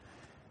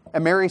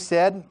And Mary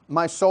said,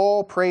 "My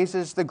soul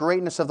praises the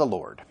greatness of the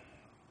Lord,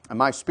 and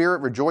my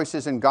spirit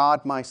rejoices in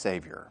God my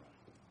Savior,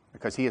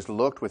 because he has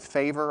looked with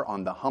favor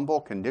on the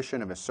humble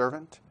condition of his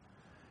servant.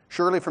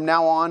 Surely from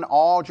now on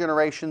all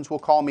generations will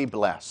call me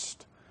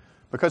blessed,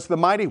 because the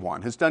Mighty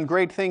One has done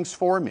great things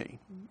for me,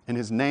 and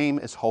his name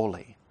is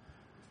holy.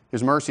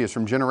 His mercy is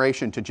from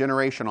generation to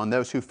generation on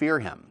those who fear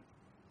him.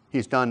 He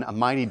has done a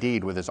mighty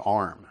deed with his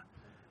arm.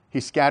 He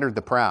scattered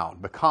the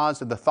proud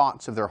because of the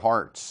thoughts of their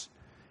hearts.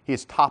 He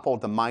has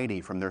toppled the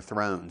mighty from their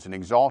thrones and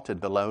exalted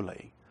the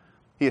lowly.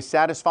 He has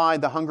satisfied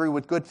the hungry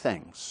with good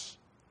things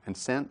and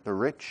sent the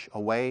rich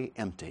away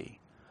empty.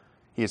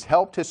 He has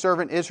helped his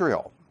servant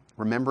Israel,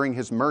 remembering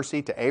his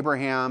mercy to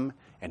Abraham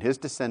and his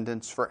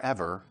descendants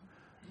forever,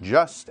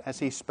 just as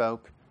he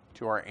spoke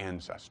to our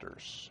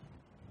ancestors."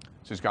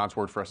 This is God's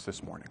word for us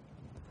this morning.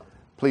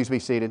 Please be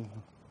seated.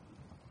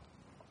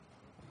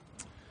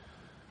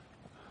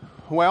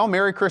 Well,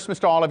 Merry Christmas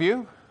to all of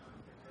you.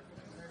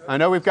 I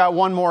know we've got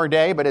one more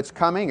day, but it's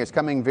coming. It's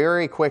coming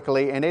very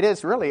quickly, and it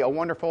is really a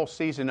wonderful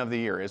season of the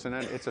year, isn't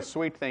it? It's a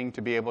sweet thing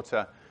to be able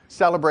to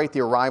celebrate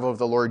the arrival of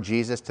the Lord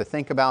Jesus, to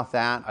think about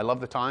that. I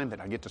love the time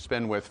that I get to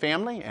spend with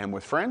family and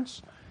with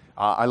friends.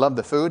 I love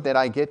the food that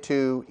I get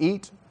to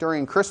eat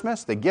during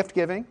Christmas, the gift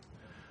giving.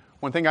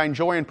 One thing I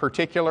enjoy in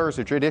particular is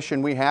a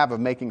tradition we have of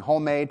making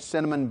homemade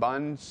cinnamon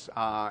buns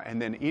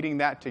and then eating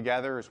that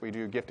together as we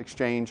do gift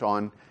exchange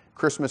on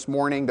Christmas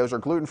morning. Those are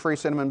gluten-free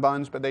cinnamon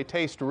buns, but they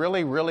taste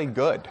really, really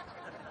good.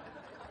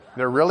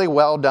 They're really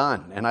well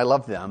done, and I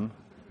love them.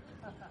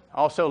 I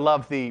also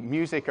love the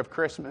music of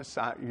Christmas.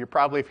 You're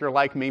probably, if you're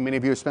like me, many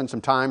of you have spent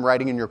some time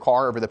riding in your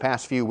car over the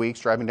past few weeks,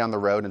 driving down the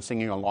road and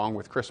singing along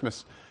with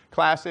Christmas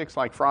classics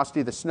like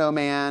Frosty the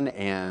Snowman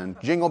and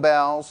Jingle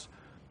Bells.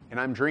 And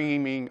I'm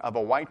dreaming of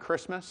a white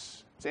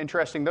Christmas. It's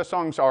interesting, those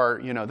songs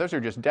are, those are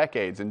just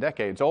decades and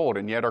decades old,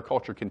 and yet our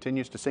culture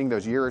continues to sing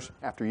those years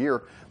after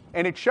year.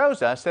 And it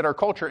shows us that our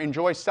culture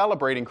enjoys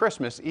celebrating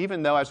Christmas,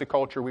 even though as a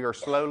culture we are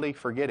slowly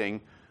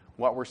forgetting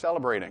what we're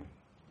celebrating.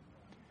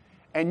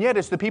 And yet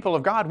as the people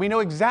of God, we know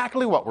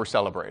exactly what we're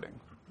celebrating.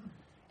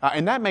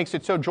 And that makes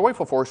it so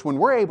joyful for us when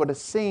we're able to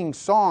sing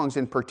songs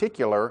in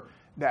particular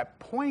that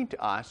point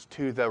us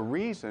to the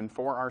reason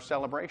for our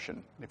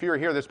celebration. If you were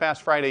here this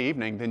past Friday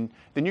evening,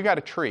 then you got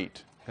a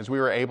treat as we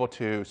were able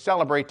to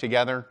celebrate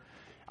together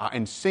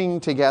and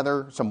sing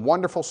together some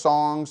wonderful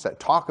songs that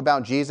talk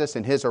about Jesus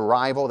and his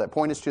arrival, that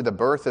point us to the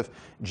birth of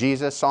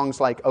Jesus.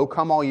 Songs like "O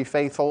Come All Ye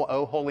Faithful,"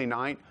 "O Holy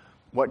Night,"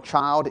 "What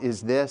Child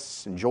Is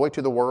This," and "Joy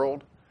to the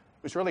World."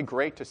 It was really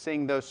great to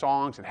sing those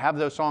songs and have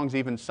those songs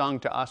even sung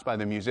to us by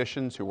the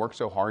musicians who work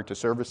so hard to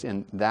serve us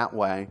in that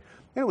way.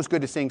 And it was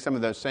good to sing some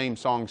of those same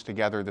songs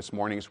together this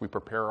morning as we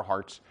prepare our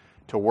hearts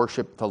to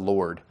worship the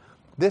Lord.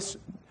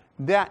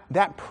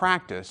 That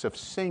practice of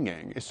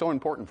singing is so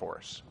important for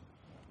us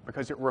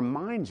because it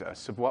reminds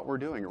us of what we're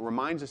doing. It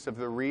reminds us of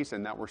the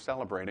reason that we're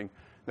celebrating,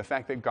 the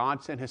fact that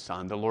God sent his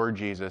Son, the Lord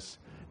Jesus,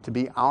 to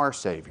be our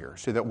Savior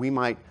so that we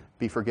might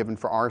be forgiven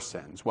for our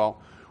sins.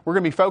 Well, we're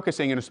going to be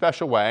focusing in a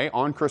special way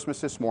on Christmas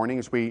this morning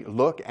as we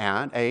look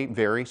at a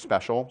very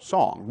special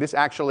song. This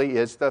actually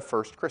is the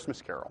first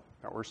Christmas carol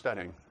that we're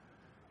studying.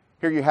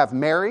 Here you have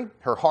Mary.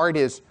 Her heart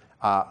is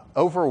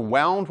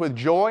overwhelmed with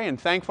joy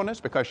and thankfulness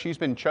because she's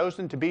been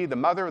chosen to be the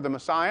mother of the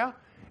Messiah.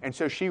 And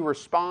so she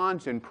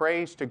responds in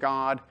praise to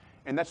God.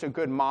 And that's a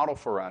good model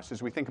for us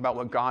as we think about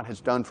what God has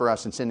done for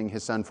us in sending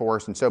his Son for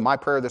us. And so my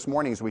prayer this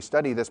morning as we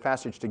study this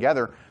passage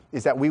together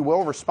is that we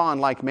will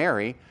respond like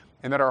Mary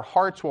and that our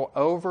hearts will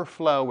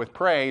overflow with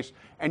praise.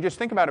 And just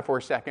think about it for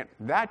a second.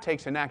 That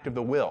takes an act of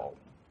the will.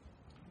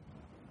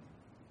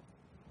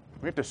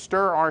 We have to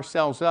stir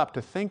ourselves up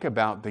to think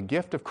about the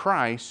gift of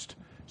Christ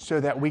so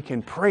that we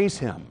can praise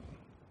him.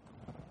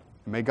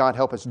 May God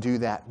help us do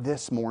that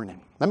this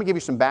morning. Let me give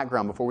you some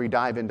background before we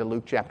dive into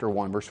Luke chapter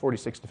 1, verse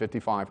 46 to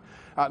 55.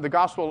 The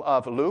Gospel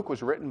of Luke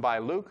was written by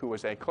Luke, who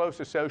was a close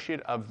associate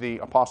of the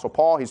Apostle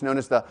Paul. He's known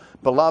as the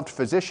beloved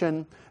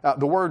physician.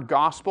 The word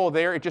gospel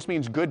there, it just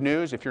means good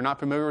news. If you're not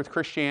familiar with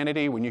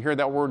Christianity, when you hear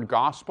that word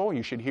gospel,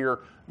 you should hear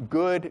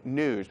good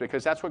news,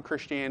 because that's what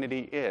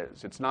Christianity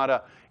is. It's not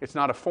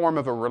a form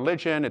of a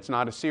religion. It's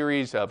not a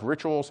series of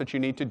rituals that you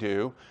need to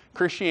do.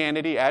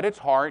 Christianity, at its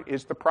heart,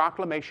 is the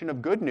proclamation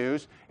of good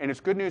news, and it's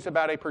good news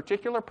about a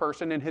particular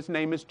person, and his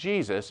name is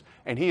Jesus,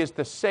 and he is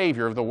the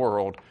Savior of the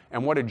world.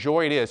 And what a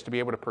joy it is to be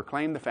able to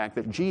proclaim the fact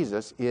that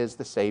Jesus is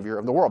the Savior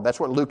of the world. That's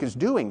what Luke is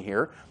doing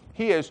here.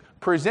 He is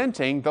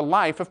presenting the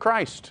life of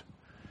Christ.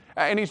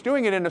 And he's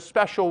doing it in a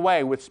special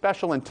way with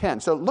special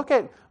intent. So look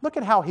at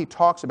how he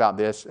talks about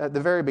this at the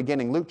very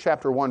beginning. Luke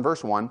chapter 1,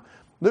 verse 1.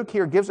 Luke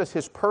here gives us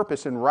his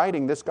purpose in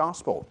writing this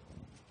gospel.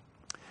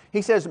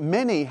 He says,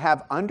 "Many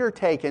have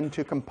undertaken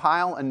to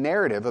compile a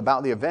narrative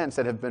about the events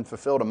that have been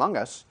fulfilled among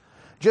us,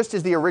 just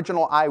as the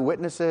original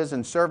eyewitnesses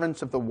and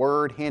servants of the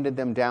word handed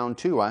them down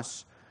to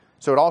us.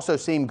 So it also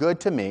seemed good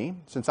to me,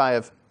 since I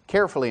have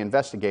carefully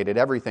investigated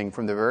everything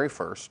from the very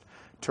first,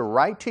 to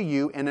write to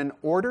you in an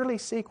orderly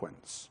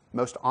sequence,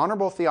 most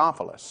honorable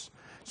Theophilus,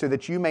 so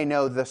that you may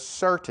know the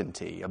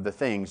certainty of the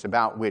things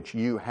about which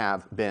you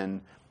have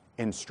been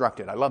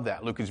instructed. I love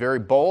that. Luke is very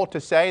bold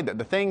to say that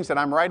the things that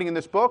I'm writing in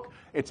this book,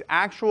 it's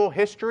actual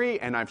history,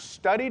 and I've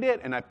studied it,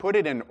 and I put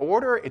it in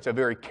order. It's a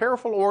very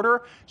careful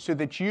order so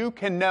that you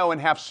can know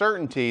and have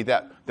certainty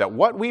that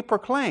what we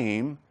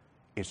proclaim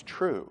is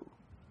true,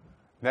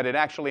 that it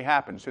actually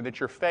happened, so that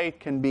your faith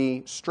can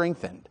be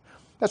strengthened.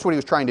 That's what he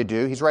was trying to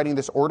do. He's writing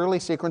this orderly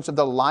sequence of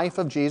the life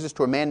of Jesus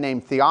to a man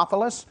named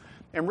Theophilus,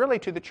 and really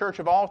to the church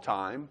of all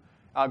time.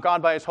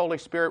 God, by His Holy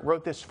Spirit,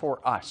 wrote this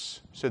for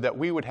us so that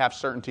we would have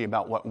certainty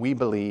about what we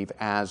believe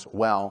as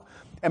well.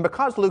 And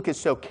because Luke is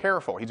so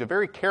careful, he's a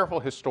very careful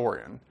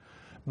historian,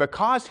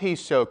 because he's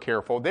so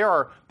careful, there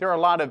are a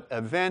lot of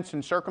events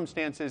and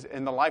circumstances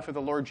in the life of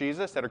the Lord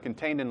Jesus that are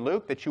contained in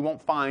Luke that you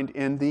won't find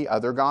in the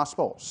other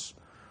Gospels.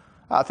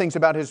 Things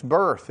about His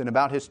birth and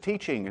about His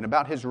teaching and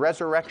about His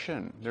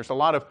resurrection. There's a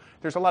lot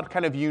of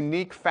kind of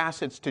unique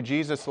facets to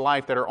Jesus'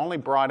 life that are only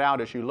brought out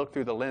as you look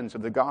through the lens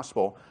of the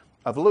Gospel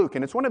of Luke.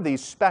 And it's one of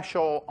these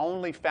special,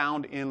 only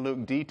found in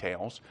Luke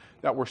details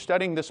that we're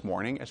studying this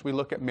morning as we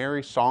look at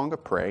Mary's Song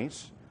of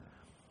Praise,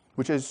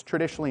 which is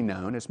traditionally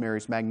known as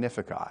Mary's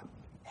Magnificat.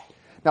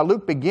 Now,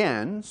 Luke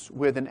begins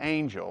with an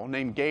angel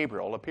named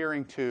Gabriel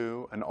appearing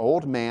to an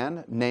old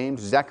man named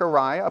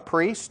Zechariah, a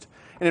priest,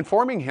 and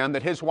informing him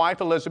that his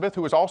wife Elizabeth,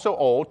 who was also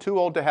old, too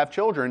old to have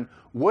children,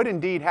 would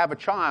indeed have a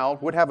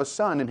child, would have a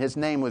son, and his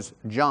name was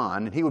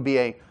John, and he would be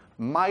a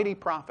mighty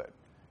prophet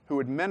who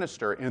would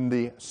minister in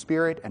the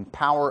spirit and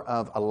power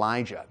of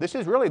Elijah. This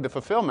is really the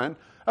fulfillment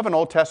of an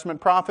Old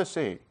Testament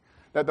prophecy,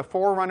 that the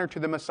forerunner to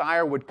the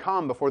Messiah would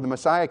come before the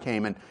Messiah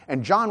came,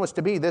 and John was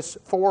to be this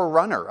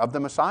forerunner of the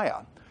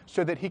Messiah,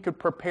 so that he could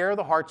prepare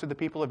the hearts of the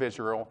people of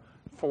Israel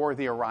for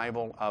the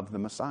arrival of the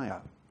Messiah.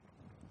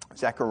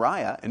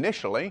 Zechariah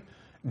initially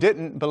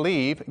didn't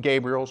believe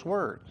Gabriel's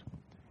words,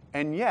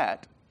 and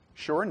yet,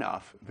 sure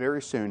enough,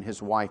 very soon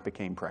his wife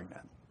became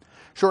pregnant.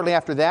 Shortly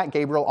after that,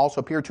 Gabriel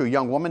also appeared to a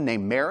young woman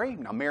named Mary.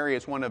 Now, Mary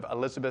is one of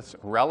Elizabeth's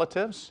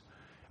relatives.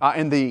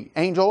 And the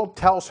angel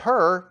tells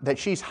her that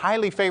she's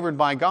highly favored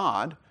by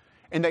God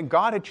and that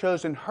God had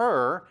chosen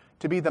her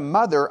to be the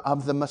mother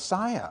of the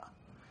Messiah.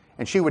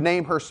 And she would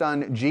name her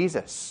son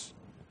Jesus.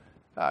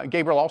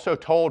 Gabriel also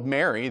told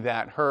Mary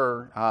that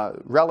her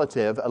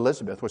relative,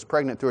 Elizabeth, was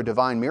pregnant through a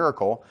divine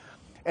miracle.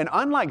 And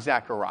unlike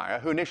Zechariah,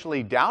 who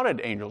initially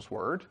doubted angel's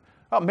word,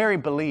 Mary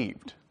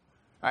believed.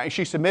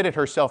 She submitted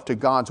herself to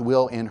God's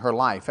will in her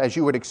life. As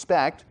you would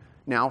expect,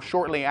 now,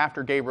 shortly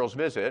after Gabriel's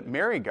visit,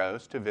 Mary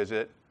goes to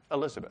visit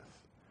Elizabeth.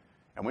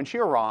 And when she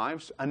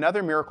arrives,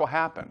 another miracle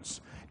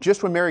happens.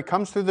 Just when Mary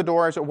comes through the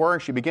door, as it were,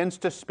 she begins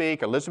to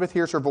speak. Elizabeth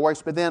hears her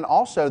voice, but then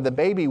also the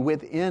baby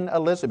within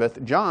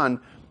Elizabeth, John,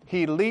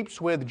 he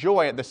leaps with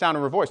joy at the sound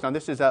of her voice. Now,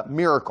 this is a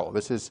miracle.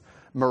 This is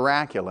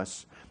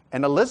miraculous.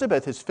 And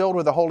Elizabeth is filled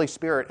with the Holy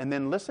Spirit. And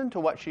then listen to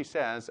what she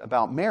says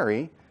about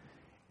Mary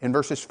in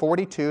verses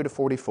 42 to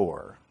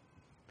 44.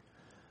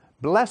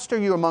 Blessed are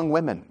you among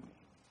women,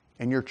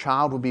 and your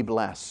child will be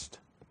blessed.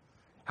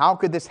 How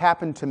could this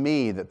happen to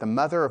me, that the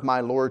mother of my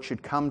Lord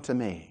should come to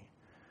me?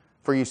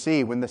 For you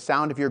see, when the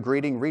sound of your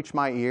greeting reached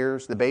my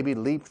ears, the baby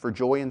leaped for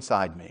joy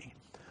inside me.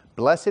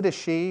 Blessed is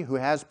she who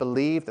has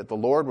believed that the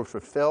Lord will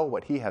fulfill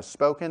what He has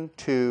spoken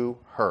to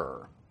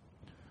her.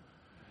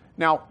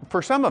 Now,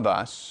 for some of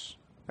us,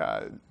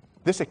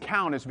 this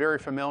account is very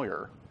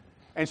familiar.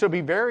 And so it'd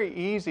be very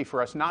easy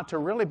for us not to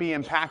really be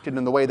impacted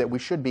in the way that we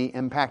should be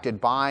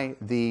impacted by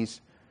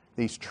these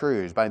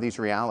truths, by these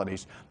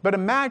realities. But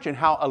imagine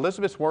how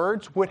Elizabeth's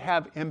words would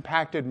have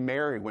impacted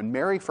Mary when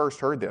Mary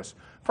first heard this.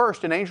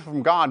 First, an angel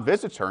from God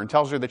visits her and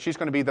tells her that she's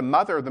going to be the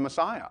mother of the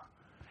Messiah.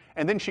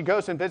 And then she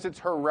goes and visits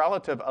her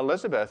relative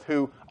Elizabeth,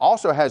 who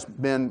also has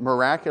been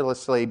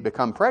miraculously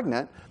become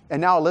pregnant. And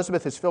now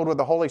Elizabeth is filled with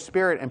the Holy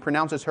Spirit and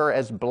pronounces her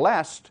as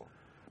blessed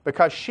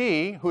because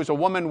she, who is a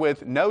woman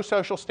with no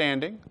social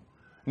standing,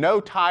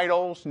 no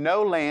titles,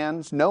 no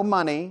lands, no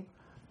money,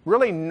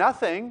 really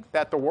nothing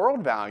that the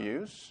world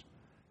values,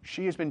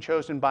 she has been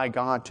chosen by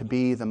God to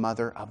be the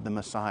mother of the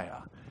Messiah.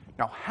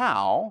 Now,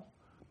 how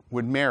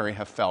would Mary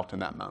have felt in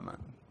that moment?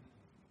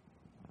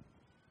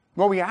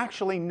 Well, we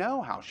actually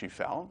know how she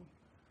felt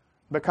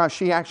because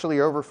she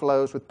actually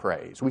overflows with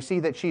praise. We see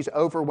that she's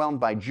overwhelmed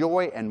by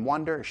joy and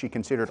wonder. She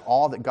considered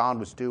all that God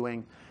was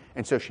doing,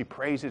 and so she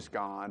praises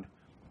God.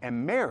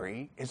 And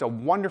Mary is a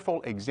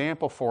wonderful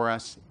example for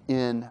us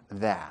in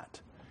that.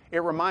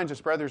 It reminds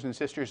us, brothers and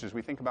sisters, as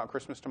we think about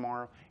Christmas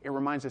tomorrow, it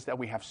reminds us that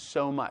we have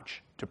so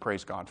much to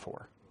praise God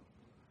for.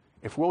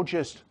 If we'll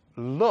just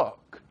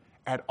look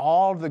at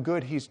all the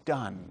good He's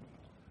done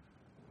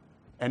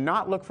and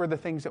not look for the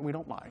things that we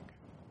don't like,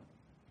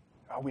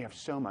 we have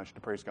so much to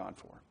praise God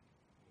for.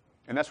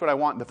 And that's what I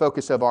want the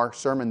focus of our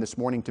sermon this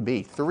morning to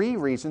be. 3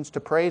 reasons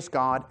to praise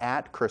God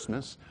at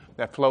Christmas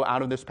that flow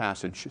out of this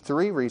passage.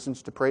 3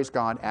 reasons to praise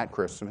God at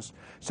Christmas.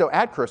 So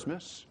at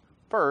Christmas,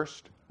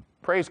 first,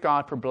 praise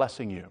God for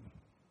blessing you.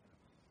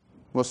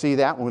 We'll see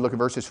that when we look at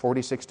verses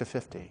 46 to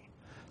 50.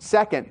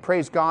 Second,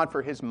 praise God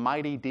for His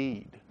mighty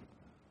deed.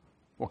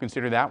 We'll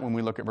consider that when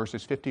we look at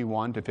verses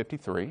 51 to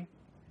 53.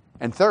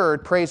 And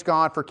third, praise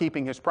God for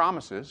keeping His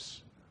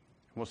promises.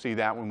 We'll see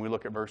that when we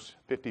look at verse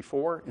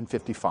 54 and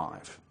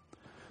 55.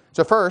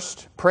 So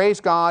first, praise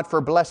God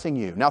for blessing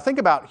you. Now think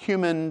about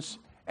humans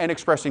and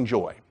expressing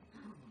joy.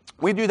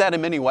 We do that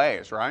in many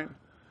ways, right?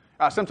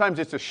 Sometimes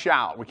it's a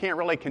shout. We can't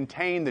really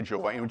contain the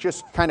joy, and we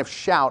just kind of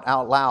shout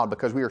out loud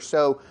because we are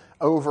so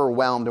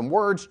overwhelmed, and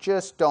words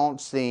just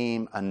don't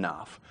seem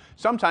enough.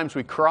 Sometimes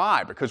we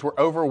cry because we're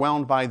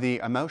overwhelmed by the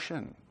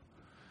emotion.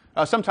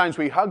 Sometimes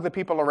we hug the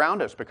people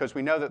around us because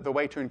we know that the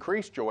way to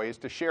increase joy is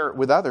to share it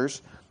with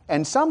others.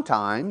 And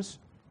sometimes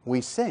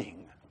we sing.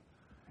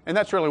 And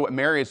that's really what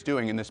Mary is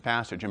doing in this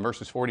passage in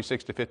verses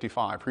 46 to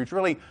 55. She's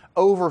really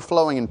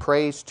overflowing in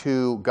praise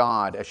to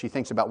God as she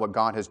thinks about what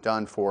God has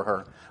done for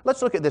her.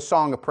 Let's look at this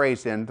song of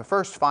praise then, the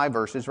first 5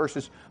 verses,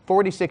 verses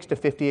 46 to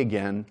 50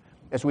 again,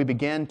 as we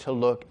begin to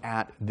look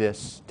at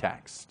this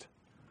text.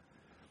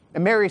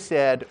 And Mary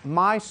said,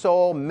 "My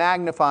soul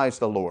magnifies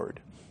the Lord,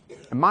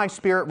 and my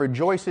spirit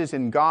rejoices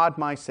in God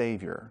my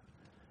Savior,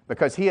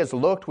 because he has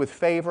looked with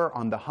favor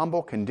on the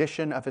humble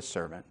condition of his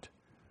servant.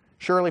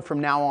 Surely from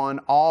now on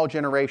all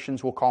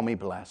generations will call me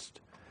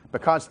blessed,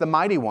 because the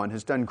Mighty One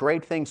has done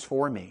great things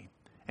for me,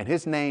 and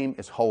his name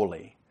is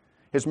holy.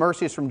 His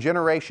mercy is from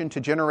generation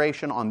to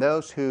generation on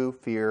those who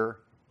fear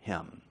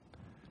him."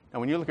 Now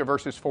when you look at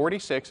verses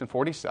 46 and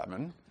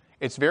 47,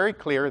 it's very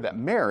clear that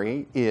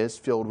Mary is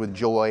filled with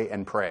joy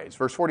and praise.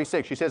 Verse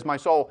 46, she says, "My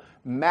soul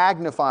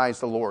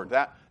magnifies the Lord."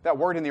 That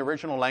word in the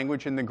original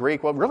language in the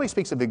Greek, well, it really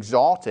speaks of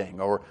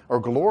exalting or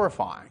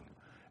glorifying.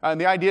 And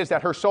the idea is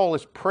that her soul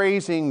is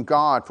praising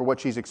God for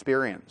what she's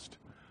experienced.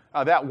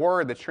 That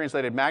word that's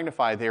translated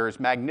magnify there is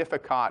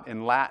Magnificat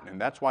in Latin, and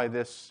that's why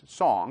this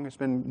song has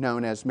been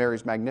known as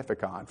Mary's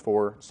Magnificat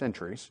for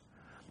centuries.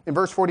 In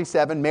verse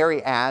 47,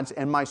 Mary adds,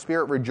 "And my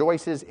spirit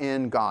rejoices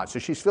in God." So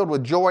she's filled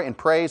with joy and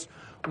praise.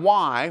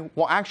 Why?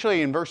 Well,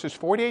 actually, in verses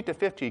 48 to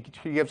 50,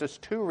 she gives us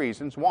 2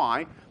 reasons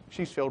why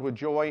she's filled with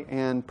joy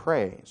and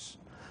praise.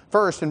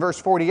 First, in verse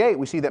 48,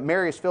 we see that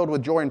Mary is filled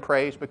with joy and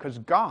praise because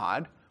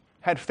God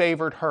had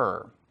favored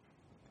her.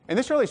 And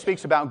this really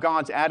speaks about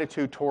God's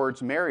attitude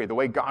towards Mary, the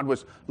way God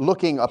was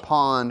looking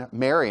upon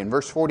Mary. In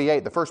verse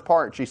 48, the first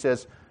part, she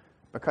says,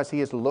 "Because he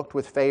has looked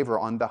with favor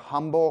on the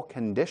humble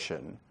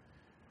condition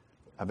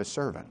of his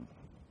servant."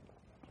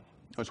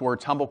 Those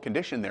words, humble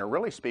condition there,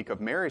 really speak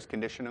of Mary's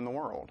condition in the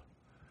world.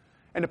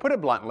 And to put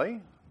it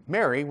bluntly,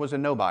 Mary was a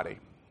nobody.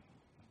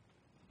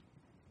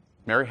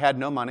 Mary had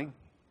no money.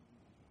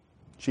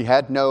 She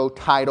had no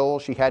title.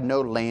 She had no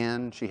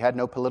land. She had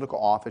no political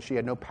office. She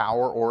had no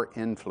power or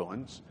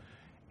influence.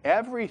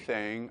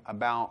 Everything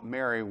about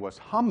Mary was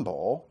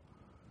humble,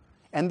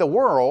 and the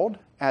world,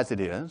 as it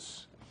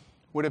is,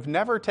 would have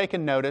never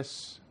taken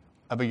notice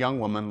of a young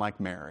woman like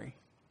Mary.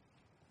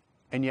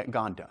 And yet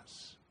God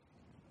does.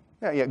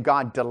 Yet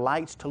God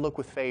delights to look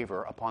with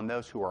favor upon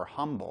those who are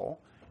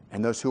humble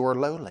and those who are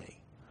lowly.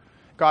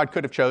 God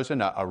could have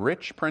chosen a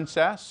rich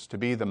princess to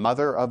be the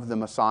mother of the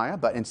Messiah,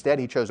 but instead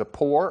he chose a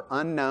poor,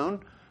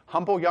 unknown,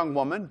 humble young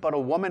woman, but a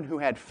woman who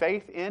had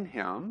faith in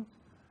him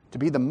to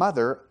be the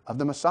mother of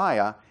the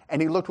Messiah.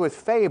 And he looked with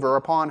favor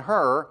upon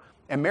her,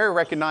 and Mary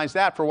recognized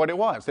that for what it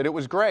was, that it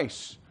was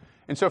grace.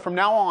 And so from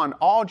now on,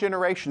 all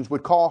generations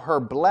would call her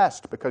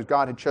blessed because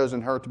God had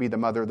chosen her to be the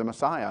mother of the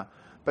Messiah.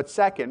 But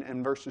second,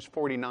 in verses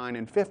 49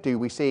 and 50,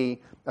 we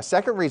see a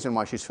second reason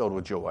why she's filled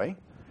with joy.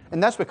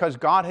 And that's because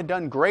God had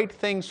done great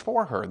things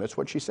for her. That's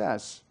what she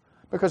says.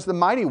 Because the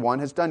Mighty One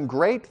has done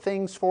great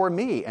things for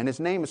me, and his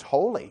name is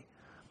holy.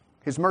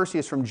 His mercy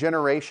is from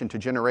generation to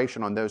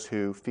generation on those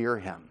who fear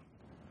him.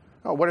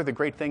 Oh, what are the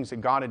great things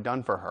that God had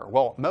done for her?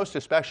 Well, most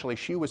especially,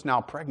 she was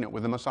now pregnant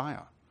with the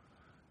Messiah.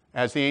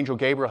 As the angel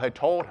Gabriel had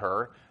told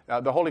her,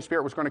 the Holy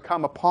Spirit was going to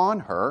come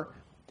upon her,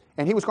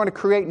 and he was going to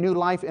create new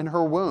life in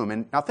her womb.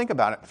 And now think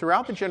about it.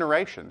 Throughout the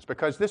generations,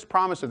 because this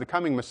promise of the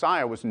coming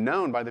Messiah was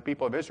known by the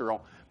people of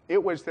Israel,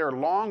 it was their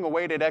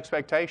long-awaited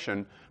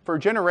expectation. For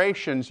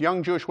generations,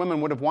 young Jewish women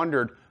would have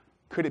wondered,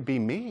 could it be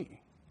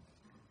me?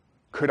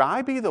 Could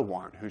I be the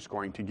one who's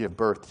going to give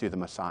birth to the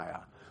Messiah?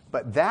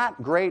 But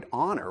that great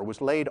honor was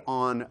laid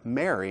on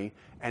Mary,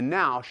 and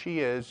now she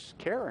is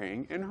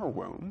carrying in her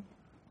womb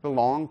the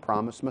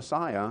long-promised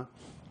Messiah.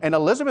 And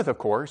Elizabeth, of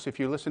course, if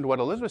you listen to what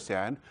Elizabeth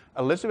said,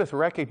 Elizabeth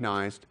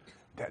recognized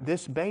that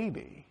this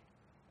baby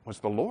was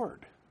the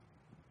Lord.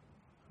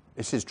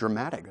 This is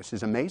dramatic. This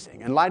is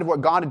amazing. In light of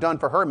what God had done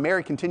for her,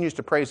 Mary continues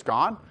to praise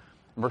God,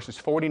 verses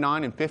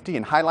 49 and 50,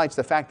 and highlights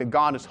the fact that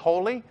God is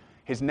holy.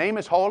 His name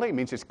is holy. It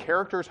means his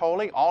character is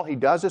holy. All he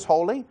does is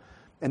holy.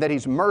 And that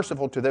he's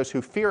merciful to those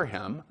who fear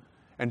him.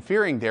 And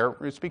fearing there,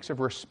 it speaks of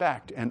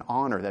respect and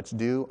honor that's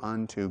due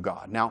unto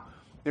God. Now,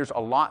 there's a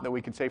lot that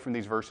we could say from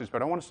these verses,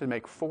 but I want us to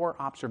make 4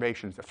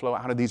 observations that flow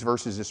out of these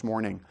verses this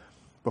morning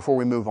before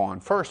we move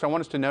on. First, I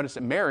want us to notice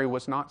that Mary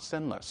was not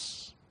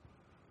sinless.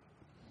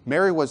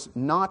 Mary was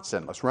not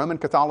sinless. Roman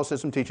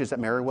Catholicism teaches that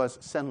Mary was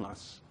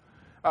sinless.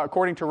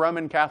 According to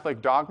Roman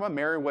Catholic dogma,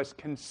 Mary was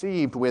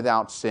conceived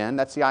without sin.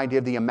 That's the idea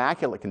of the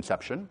Immaculate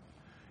Conception.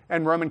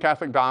 And Roman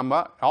Catholic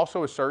dogma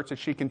also asserts that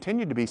she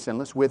continued to be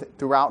sinless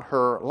throughout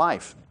her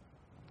life.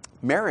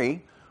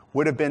 Mary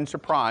would have been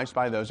surprised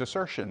by those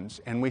assertions.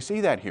 And we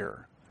see that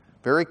here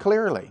very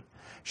clearly.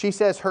 She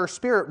says her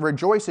spirit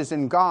rejoices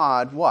in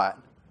God, what?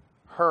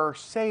 Her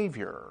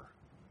Savior.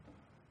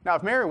 Now,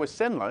 if Mary was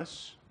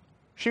sinless,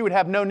 she would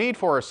have no need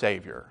for a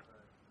Savior.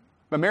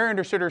 But Mary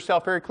understood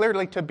herself very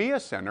clearly to be a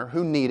sinner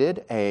who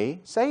needed a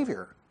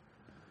Savior.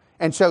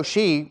 And so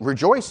she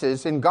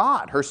rejoices in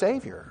God, her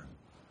Savior.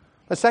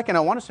 The second, I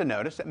want us to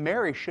notice that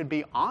Mary should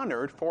be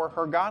honored for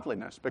her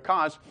godliness,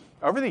 because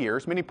over the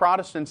years, many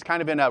Protestants,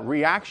 kind of in a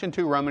reaction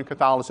to Roman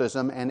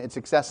Catholicism and its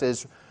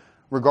excesses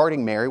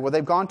regarding Mary, well,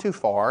 they've gone too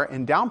far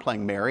in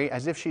downplaying Mary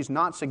as if she's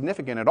not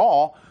significant at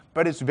all.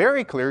 But it's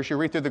very clear as you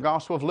read through the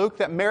Gospel of Luke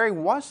that Mary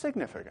was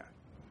significant,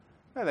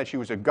 and that she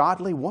was a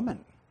godly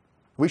woman.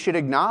 We should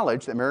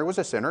acknowledge that Mary was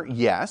a sinner,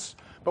 yes,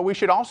 but we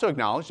should also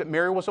acknowledge that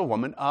Mary was a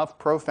woman of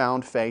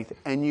profound faith,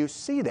 and you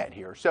see that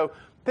here. So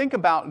think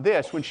about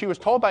this. When she was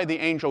told by the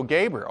angel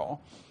Gabriel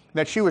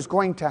that she was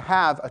going to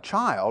have a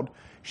child,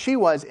 she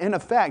was, in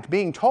effect,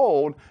 being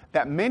told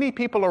that many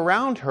people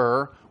around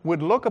her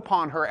would look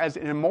upon her as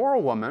an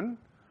immoral woman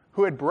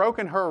who had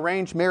broken her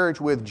arranged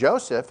marriage with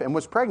Joseph and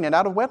was pregnant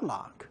out of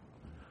wedlock.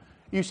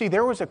 You see,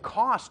 there was a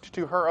cost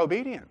to her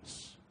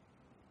obedience.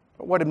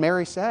 But what did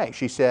Mary say?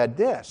 She said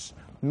this,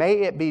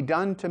 "May it be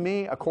done to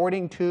me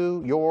according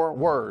to your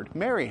word."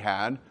 Mary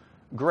had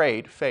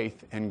great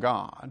faith in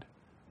God,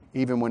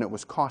 even when it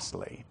was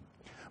costly.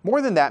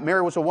 More than that,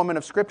 Mary was a woman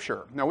of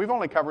Scripture. Now, we've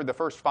only covered the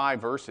first 5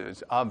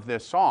 verses of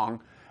this song,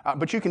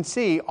 but you can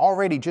see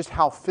already just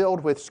how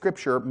filled with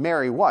Scripture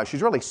Mary was.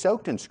 She's really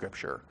soaked in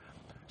Scripture.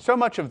 So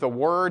much of the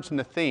words and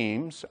the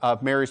themes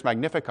of Mary's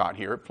Magnificat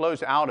here, it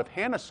flows out of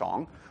Hannah's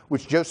song,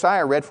 which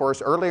Josiah read for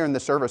us earlier in the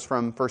service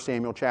from 1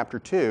 Samuel chapter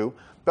 2.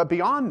 But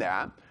beyond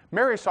that,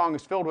 Mary's song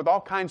is filled with all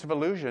kinds of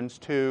allusions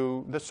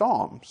to the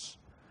Psalms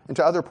and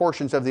to other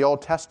portions of the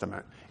Old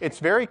Testament. It's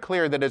very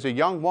clear that as a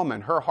young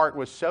woman, her heart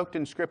was soaked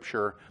in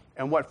Scripture,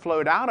 and what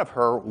flowed out of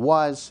her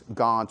was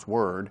God's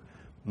Word.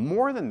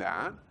 More than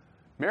that,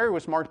 Mary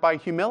was marked by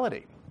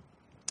humility.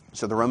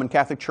 So the Roman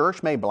Catholic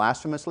Church may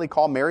blasphemously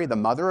call Mary the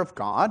Mother of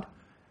God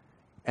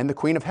and the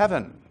Queen of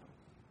Heaven.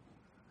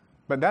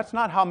 But that's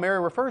not how Mary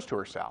refers to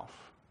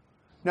herself.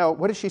 No,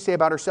 what does she say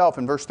about herself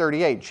in verse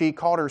 38? She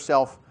called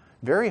herself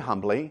very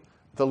humbly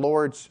the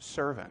Lord's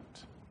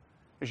servant.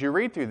 As you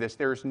read through this,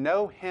 there's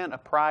no hint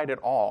of pride at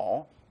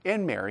all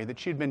in Mary that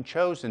she'd been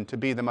chosen to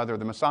be the mother of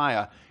the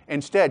Messiah.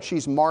 Instead,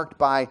 she's marked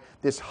by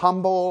this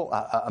humble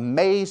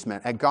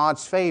amazement at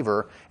God's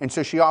favor, and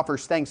so she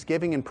offers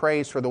thanksgiving and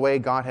praise for the way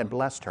God had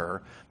blessed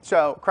her.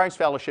 So, Christ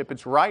Fellowship,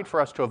 it's right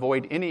for us to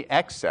avoid any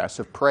excess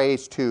of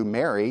praise to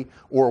Mary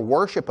or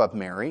worship of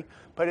Mary,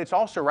 but it's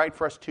also right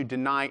for us to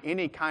deny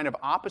any kind of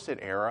opposite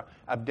error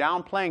of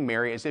downplaying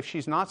Mary as if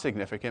she's not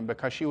significant,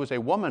 because she was a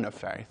woman of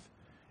faith,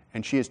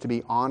 and she is to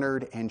be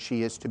honored and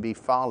she is to be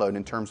followed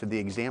in terms of the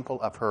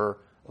example of her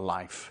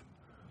life.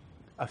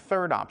 A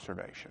third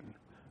observation.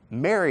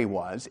 Mary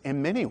was,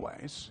 in many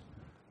ways,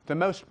 the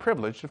most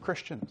privileged of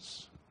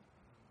Christians.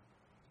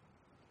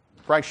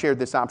 Bryce shared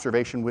this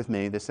observation with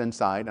me, this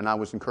insight, and I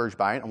was encouraged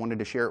by it. I wanted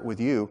to share it with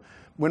you.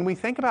 When we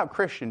think about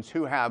Christians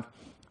who have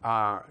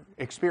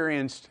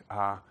experienced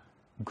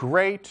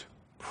great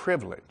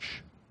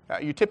privilege,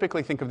 you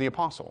typically think of the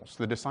apostles,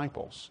 the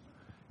disciples,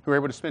 who were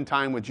able to spend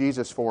time with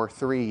Jesus for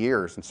 3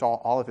 years and saw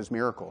all of his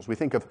miracles. We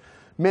think of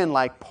men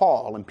like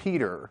Paul and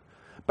Peter.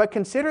 But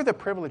consider the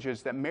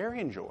privileges that Mary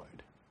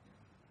enjoyed.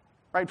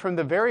 Right, from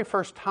the very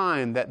first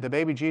time that the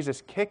baby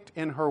Jesus kicked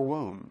in her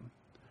womb,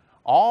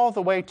 all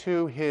the way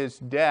to his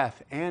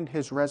death and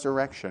his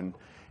resurrection,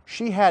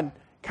 she had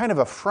kind of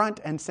a front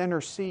and center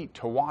seat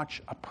to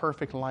watch a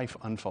perfect life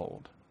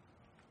unfold.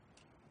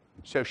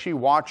 So she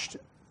watched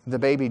the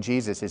baby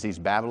Jesus as he's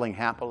babbling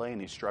happily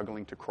and he's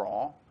struggling to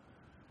crawl.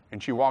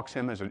 And she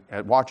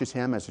watches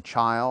him as a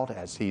child,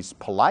 as he's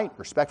polite,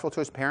 respectful to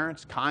his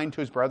parents, kind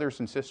to his brothers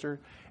and sisters.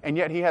 And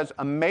yet he has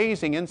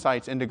amazing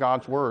insights into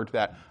God's Word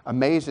that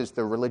amazes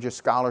the religious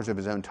scholars of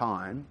his own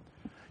time.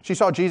 She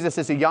saw Jesus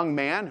as a young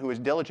man who was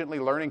diligently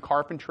learning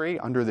carpentry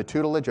under the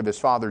tutelage of his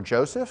father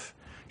Joseph.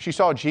 She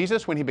saw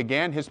Jesus when he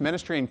began his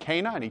ministry in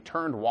Cana and he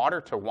turned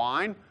water to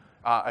wine,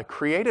 a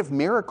creative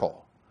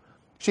miracle.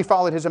 She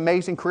followed his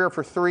amazing career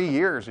for 3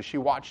 years as she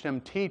watched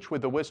him teach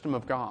with the wisdom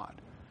of God.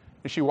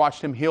 As she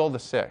watched him heal the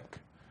sick,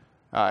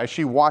 as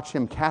she watched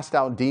him cast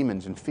out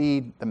demons and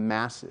feed the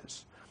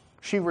masses.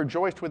 She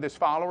rejoiced with his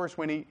followers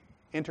when he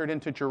entered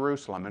into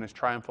Jerusalem in his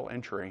triumphal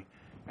entry,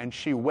 and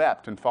she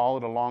wept and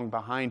followed along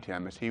behind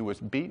him as he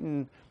was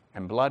beaten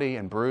and bloody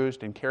and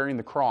bruised and carrying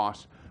the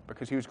cross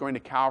because he was going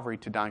to Calvary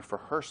to die for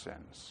her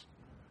sins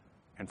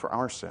and for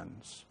our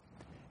sins.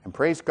 And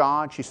praise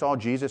God, she saw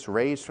Jesus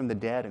raised from the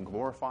dead and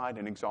glorified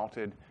and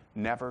exalted,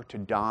 never to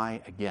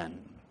die again.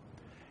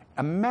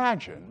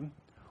 Imagine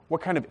what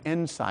kind of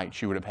insight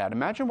she would have had.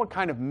 Imagine what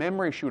kind of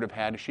memory she would have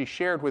had as she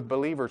shared with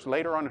believers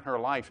later on in her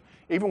life,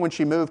 even when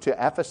she moved to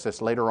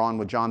Ephesus later on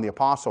with John the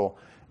Apostle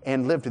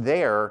and lived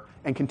there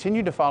and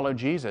continued to follow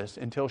Jesus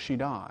until she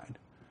died.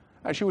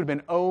 She would have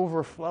been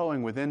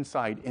overflowing with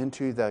insight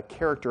into the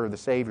character of the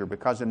Savior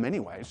because in many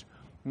ways,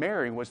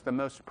 Mary was the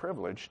most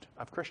privileged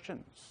of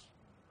Christians.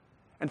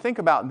 And think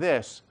about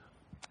this.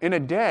 In a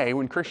day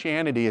when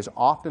Christianity is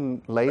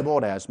often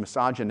labeled as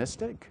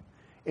misogynistic,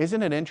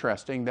 isn't it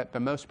interesting that the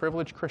most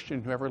privileged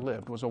Christian who ever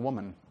lived was a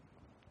woman?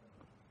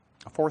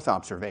 A fourth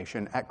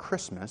observation, at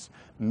Christmas,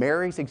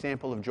 Mary's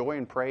example of joy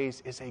and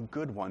praise is a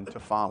good one to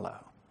follow.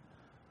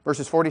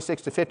 Verses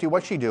 46 to 50,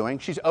 what's she doing?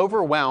 She's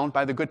overwhelmed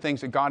by the good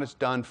things that God has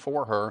done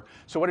for her.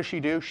 So what does she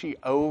do? She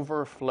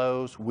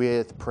overflows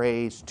with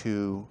praise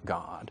to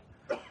God.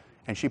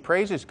 And she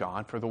praises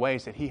God for the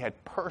ways that He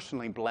had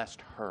personally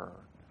blessed her.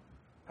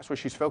 That's what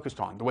she's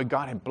focused on, the way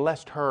God had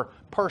blessed her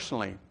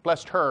personally,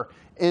 blessed her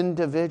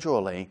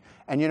individually.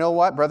 And you know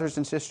what, brothers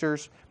and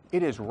sisters?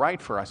 It is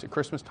right for us at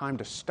Christmas time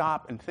to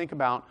stop and think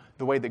about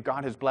the way that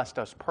God has blessed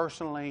us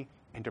personally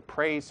and to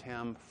praise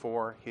Him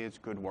for His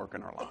good work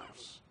in our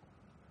lives.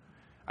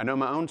 I know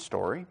my own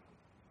story.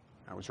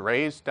 I was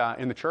raised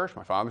in the church.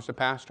 My father's a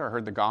pastor. I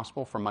heard the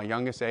gospel from my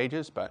youngest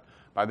ages, but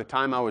by the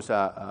time I was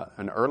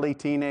an early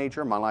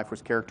teenager, my life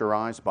was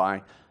characterized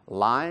by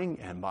lying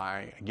and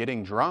by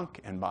getting drunk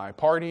and by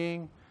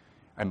partying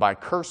and by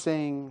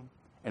cursing,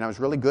 and I was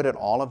really good at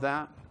all of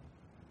that,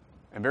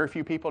 and very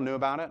few people knew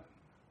about it,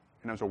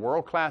 and I was a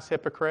world-class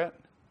hypocrite.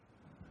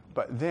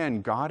 But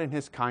then God in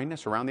His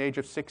kindness, around the age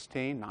of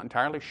 16, not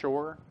entirely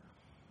sure,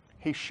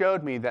 He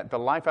showed me that the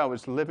life I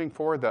was living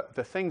for,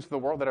 the things of the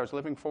world that I was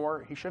living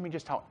for, He showed me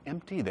just how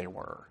empty they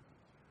were.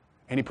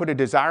 And He put a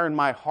desire in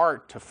my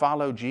heart to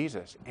follow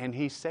Jesus, and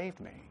He saved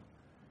me.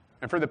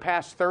 And for the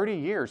past 30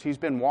 years, He's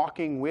been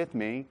walking with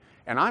me,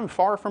 and I'm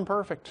far from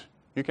perfect.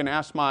 You can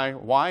ask my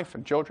wife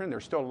and children,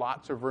 there's still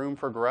lots of room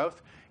for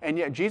growth. And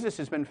yet Jesus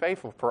has been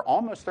faithful for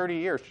almost 30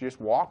 years to just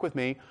walk with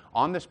me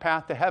on this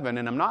path to heaven,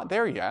 and I'm not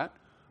there yet,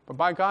 but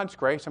by God's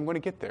grace, I'm going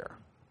to get there.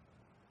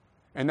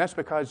 And that's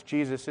because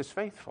Jesus is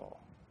faithful.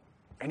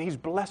 And He's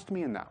blessed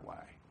me in that way.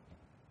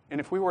 And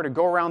if we were to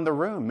go around the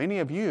room, many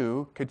of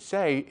you could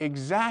say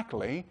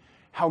exactly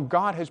how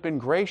God has been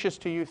gracious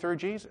to you through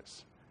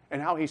Jesus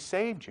and how He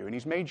saved you and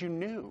He's made you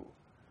new.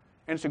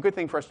 And it's a good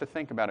thing for us to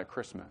think about at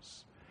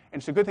Christmas. And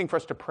it's a good thing for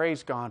us to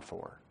praise God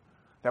for,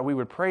 that we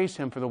would praise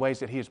Him for the ways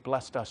that He has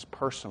blessed us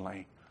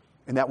personally,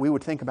 and that we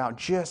would think about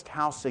just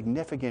how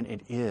significant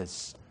it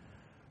is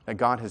that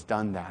God has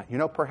done that. You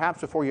know,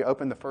 perhaps before you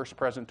open the first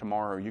present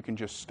tomorrow, you can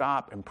just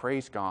stop and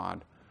praise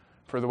God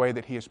for the way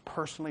that He has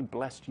personally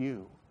blessed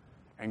you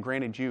and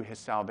granted you His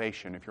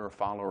salvation if you're a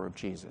follower of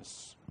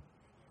Jesus.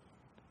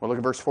 Well, look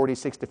at verse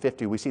 46 to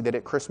 50. We see that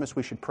at Christmas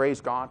we should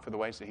praise God for the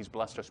ways that He's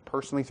blessed us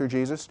personally through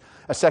Jesus.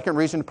 A second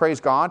reason to praise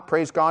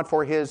God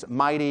for His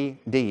mighty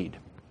deed.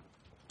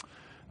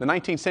 The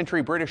 19th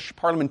century British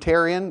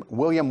parliamentarian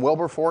William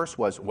Wilberforce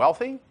was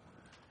wealthy.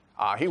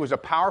 He was a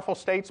powerful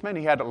statesman.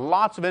 He had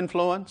lots of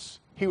influence.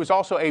 He was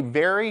also a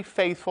very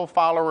faithful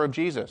follower of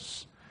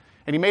Jesus.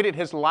 And he made it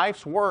his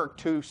life's work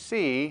to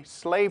see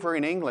slavery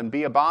in England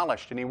be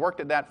abolished. And he worked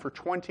at that for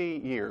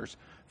 20 years.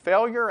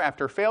 Failure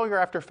after failure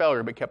after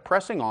failure, but kept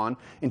pressing on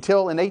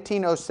until in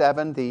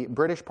 1807 the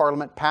British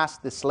Parliament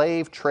passed the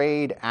Slave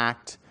Trade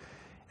Act.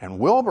 And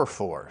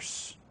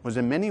Wilberforce was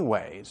in many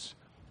ways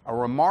a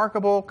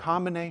remarkable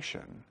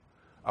combination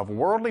of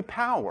worldly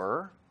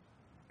power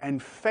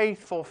and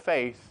faithful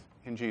faith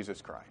in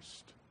Jesus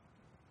Christ.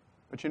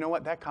 But you know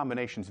what? That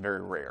combination is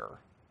very rare.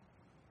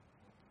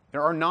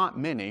 There are not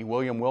many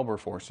William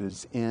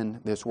Wilberforces in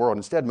this world.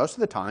 Instead, most of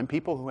the time,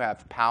 people who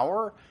have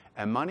power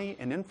and money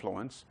and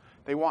influence,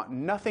 they want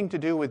nothing to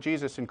do with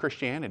Jesus and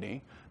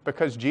Christianity,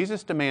 because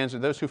Jesus demands that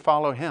those who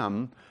follow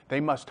Him, they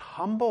must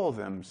humble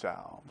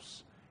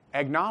themselves,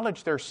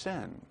 acknowledge their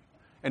sin,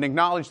 and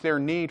acknowledge their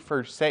need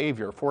for a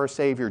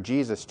Savior,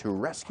 Jesus, to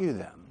rescue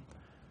them.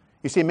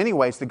 You see, in many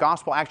ways, the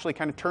gospel actually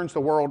kind of turns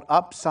the world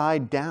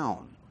upside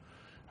down.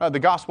 The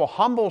gospel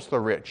humbles the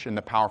rich and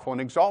the powerful and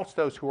exalts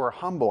those who are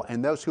humble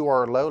and those who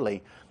are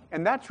lowly.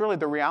 And that's really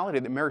the reality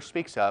that Mary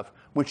speaks of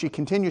when she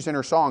continues in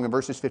her song in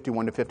verses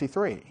 51 to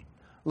 53.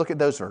 Look at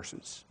those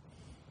verses.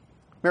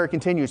 Mary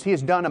continues, He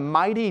has done a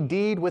mighty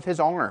deed with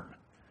His arm.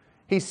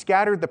 He's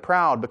scattered the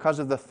proud because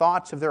of the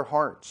thoughts of their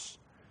hearts.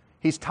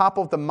 He's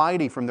toppled the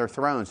mighty from their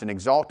thrones and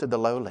exalted the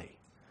lowly.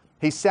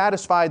 He's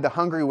satisfied the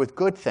hungry with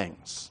good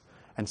things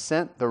and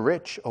sent the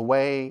rich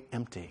away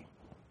empty.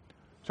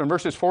 So in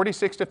verses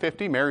 46 to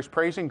 50, Mary's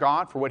praising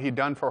God for what He'd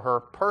done for her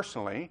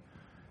personally.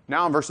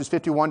 Now in verses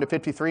 51 to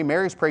 53,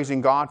 Mary's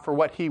praising God for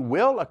what He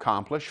will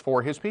accomplish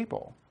for His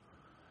people.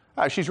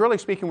 She's really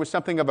speaking with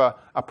something of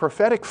a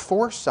prophetic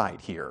foresight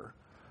here,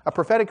 a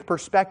prophetic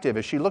perspective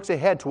as she looks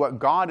ahead to what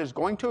God is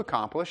going to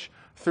accomplish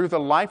through the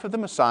life of the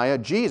Messiah,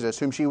 Jesus,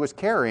 whom she was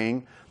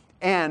carrying.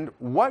 And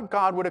what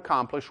God would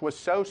accomplish was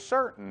so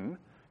certain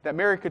that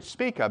Mary could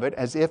speak of it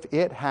as if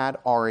it had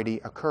already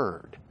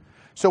occurred.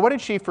 So what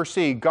did she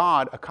foresee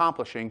God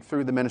accomplishing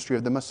through the ministry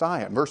of the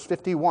Messiah? In verse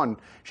 51,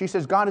 she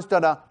says, God has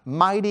done a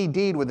mighty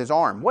deed with His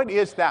arm. What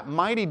is that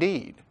mighty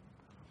deed?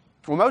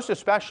 Well, most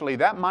especially,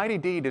 that mighty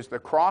deed is the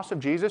cross of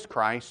Jesus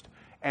Christ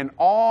and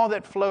all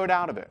that flowed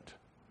out of it.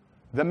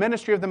 The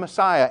ministry of the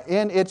Messiah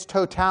in its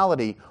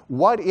totality,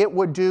 what it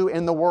would do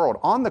in the world.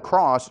 On the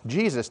cross,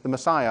 Jesus, the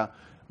Messiah,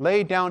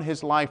 laid down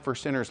his life for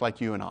sinners like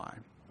you and I.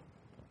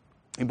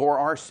 He bore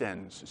our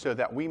sins so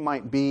that we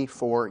might be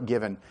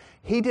forgiven.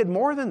 He did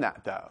more than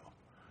that, though.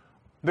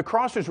 The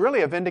cross was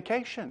really a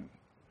vindication.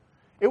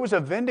 It was a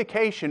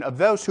vindication of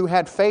those who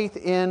had faith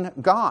in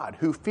God,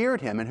 who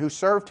feared him and who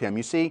served him.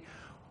 You see,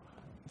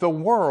 the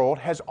world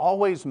has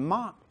always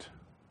mocked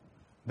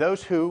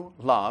those who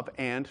love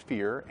and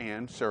fear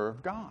and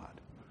serve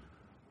God.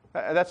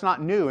 That's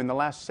not new in the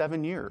last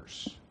 7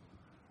 years.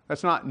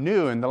 That's not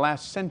new in the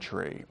last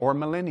century or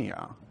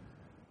millennia.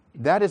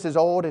 That is as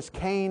old as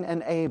Cain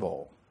and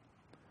Abel.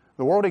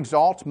 The world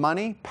exalts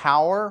money,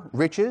 power,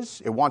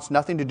 riches. It wants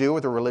nothing to do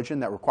with a religion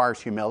that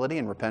requires humility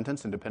and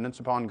repentance and dependence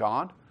upon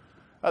God.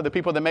 The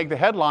people that make the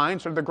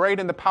headlines are the great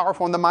and the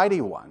powerful and the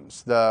mighty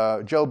ones.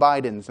 The Joe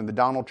Bidens and the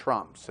Donald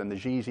Trumps and the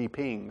Xi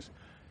Jinpings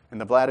and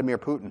the Vladimir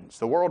Putins.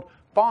 The world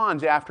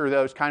fawns after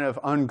those kind of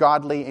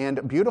ungodly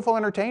and beautiful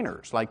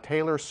entertainers like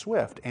Taylor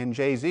Swift and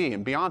Jay-Z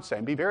and Beyonce.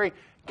 And be very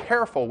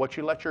careful what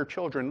you let your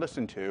children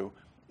listen to.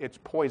 It's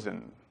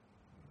poison.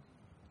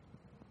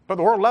 But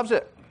the world loves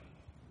it.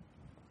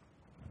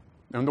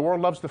 And the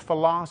world loves the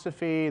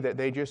philosophy that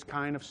they just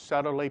kind of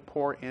subtly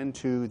pour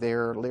into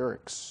their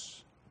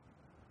lyrics.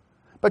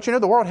 But you know,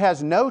 the world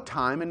has no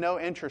time and no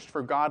interest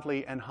for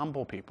godly and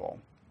humble people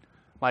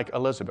like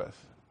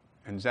Elizabeth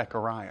and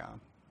Zechariah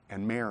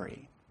and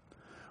Mary,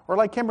 or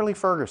like Kimberly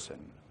Ferguson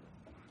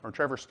or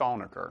Trevor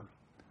Stalnaker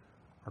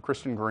or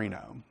Kristen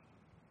Garino.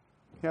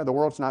 Yeah, the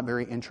world's not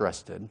very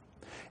interested.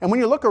 And when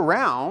you look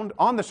around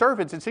on the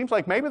surface, it seems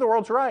like maybe the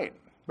world's right,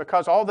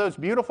 because all those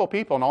beautiful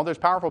people and all those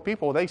powerful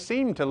people, they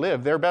seem to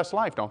live their best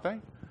life, don't they?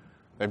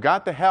 They've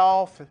got the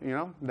health,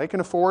 they can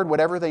afford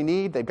whatever they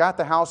need. They've got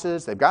the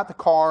houses, they've got the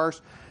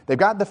cars, they've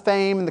got the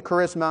fame and the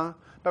charisma.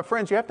 But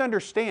friends, you have to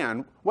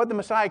understand what the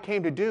Messiah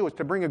came to do is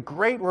to bring a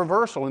great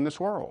reversal in this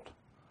world.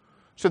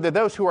 So that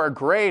those who are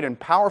great and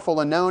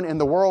powerful and known in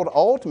the world,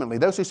 ultimately,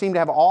 those who seem to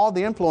have all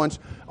the influence,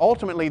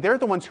 ultimately, they're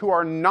the ones who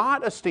are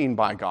not esteemed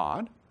by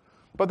God.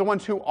 But the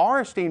ones who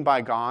are esteemed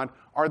by God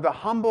are the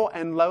humble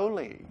and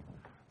lowly.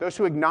 Those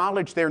who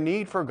acknowledge their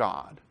need for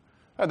God.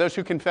 Those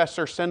who confess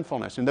their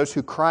sinfulness. And those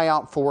who cry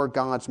out for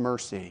God's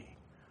mercy.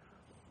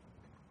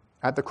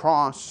 At the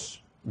cross,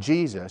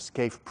 Jesus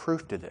gave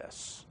proof to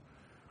this.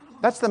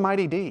 That's the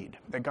mighty deed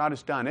that God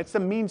has done. It's the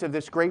means of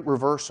this great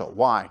reversal.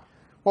 Why?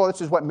 Well,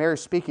 this is what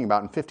Mary's speaking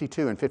about in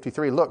 52 and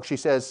 53. Look, she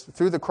says,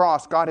 through the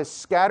cross, God has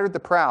scattered the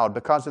proud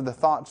because of the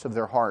thoughts of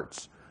their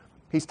hearts.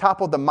 He's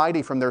toppled the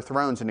mighty from their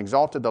thrones and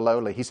exalted the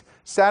lowly. He's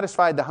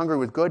satisfied the hungry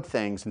with good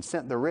things and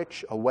sent the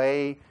rich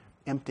away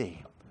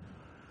empty.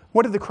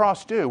 What did the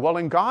cross do? Well,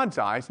 in God's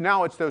eyes,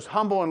 now it's those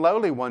humble and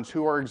lowly ones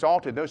who are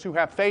exalted. Those who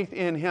have faith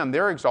in Him,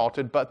 they're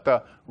exalted. But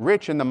the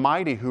rich and the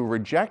mighty who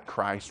reject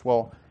Christ,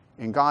 well,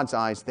 in God's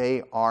eyes,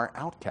 they are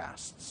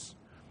outcasts.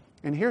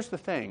 And here's the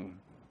thing.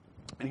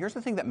 And here's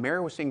the thing that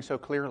Mary was seeing so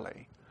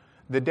clearly.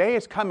 The day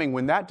is coming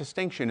when that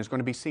distinction is going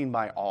to be seen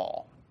by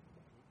all.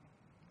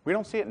 We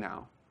don't see it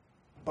now,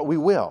 but we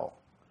will.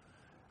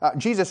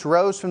 Jesus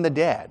rose from the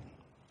dead,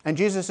 and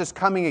Jesus is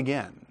coming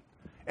again.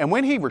 And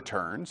when He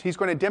returns, He's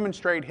going to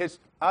demonstrate His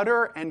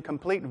utter and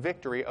complete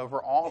victory over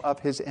all of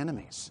His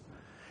enemies.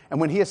 And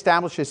when He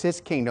establishes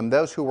His kingdom,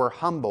 those who were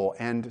humble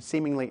and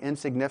seemingly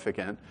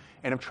insignificant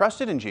and have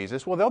trusted in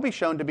Jesus, well, they'll be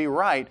shown to be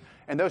right.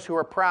 And those who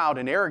are proud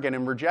and arrogant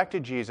and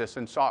rejected Jesus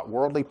and sought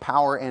worldly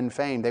power and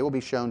fame, they will be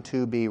shown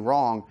to be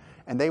wrong,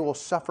 and they will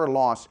suffer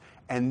loss.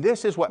 And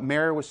this is what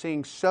Mary was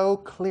seeing so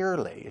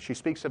clearly as she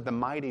speaks of the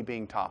mighty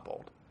being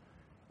toppled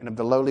and of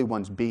the lowly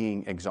ones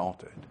being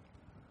exalted.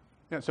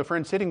 So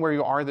friends, sitting where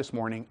you are this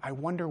morning, I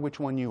wonder which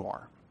one you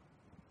are.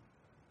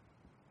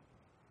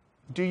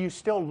 Do you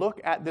still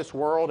look at this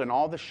world and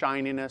all the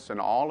shininess and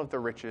all of the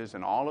riches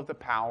and all of the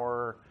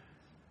power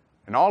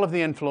and all of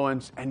the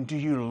influence, and do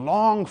you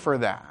long for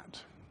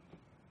that?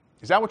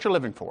 Is that what you're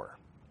living for?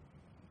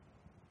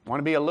 Want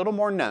to be a little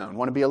more known,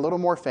 want to be a little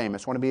more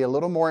famous, want to be a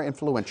little more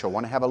influential,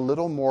 want to have a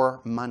little more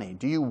money?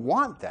 Do you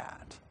want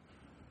that?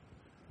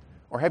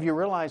 Or have you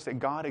realized that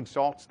God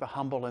exalts the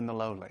humble and the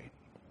lowly?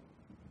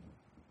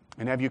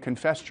 And have you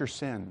confessed your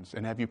sins?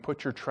 And have you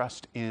put your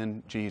trust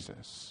in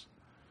Jesus?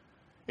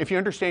 If you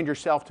understand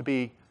yourself to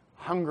be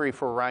hungry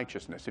for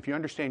righteousness, if you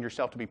understand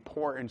yourself to be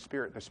poor in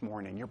spirit this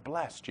morning, you're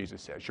blessed,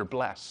 Jesus says. You're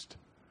blessed.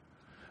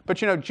 But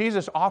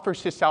Jesus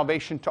offers His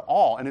salvation to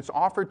all, and it's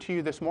offered to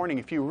you this morning.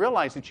 If you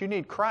realize that you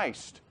need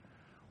Christ,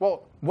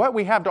 well, what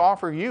we have to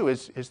offer you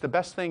is the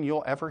best thing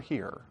you'll ever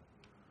hear.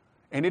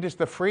 And it is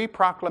the free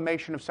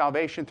proclamation of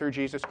salvation through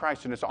Jesus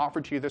Christ, and it's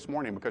offered to you this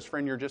morning because,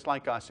 friend, you're just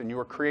like us, and you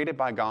were created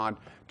by God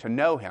to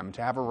know Him,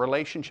 to have a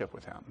relationship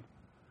with Him,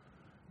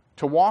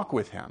 to walk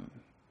with Him.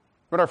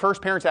 But our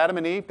first parents, Adam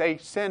and Eve, they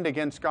sinned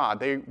against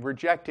God. They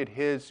rejected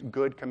His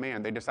good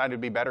command. They decided it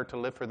would be better to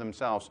live for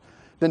themselves.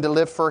 than to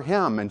live for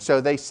Him. And so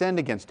they sinned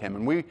against Him,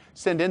 and we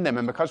sinned in them.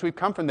 And because we've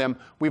come from them,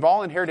 we've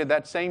all inherited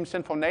that same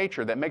sinful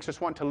nature that makes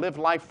us want to live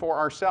life for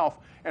ourselves.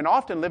 And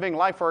often living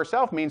life for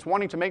ourselves means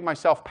wanting to make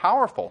myself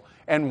powerful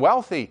and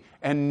wealthy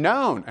and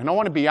known. And I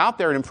want to be out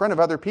there in front of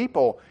other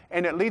people.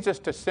 And it leads us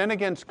to sin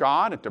against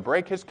God and to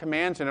break His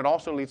commands, and it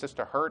also leads us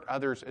to hurt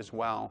others as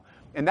well.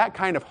 And that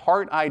kind of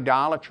heart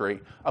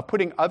idolatry of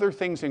putting other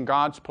things in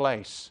God's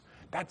place,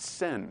 that's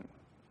sin.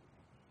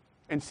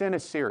 And sin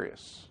is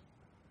serious,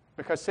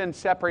 because sin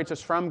separates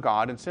us from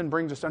God, and sin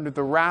brings us under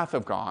the wrath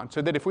of God,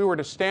 so that if we were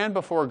to stand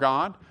before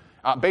God,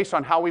 based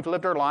on how we've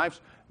lived our lives,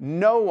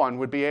 no one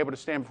would be able to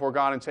stand before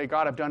God and say,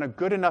 God, I've done a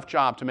good enough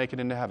job to make it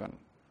into heaven.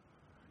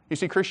 You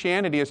see,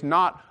 Christianity is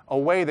not a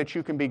way that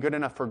you can be good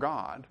enough for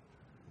God.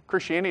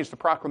 Christianity is the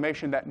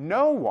proclamation that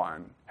no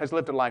one has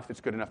lived a life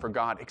that's good enough for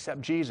God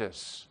except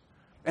Jesus.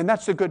 And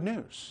that's the good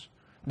news.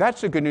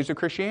 That's the good news of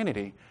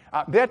Christianity.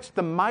 That's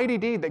the mighty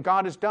deed that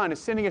God has done, is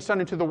sending His Son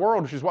into the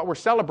world, which is what we're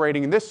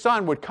celebrating. And this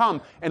Son would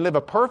come and live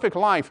a perfect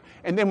life.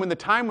 And then when the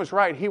time was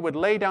right, He would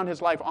lay down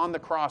His life on the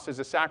cross as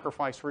a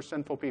sacrifice for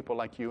sinful people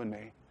like you and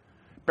me,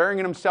 bearing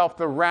in Himself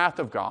the wrath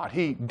of God.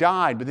 He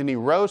died, but then He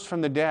rose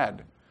from the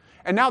dead.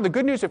 And now the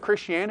good news of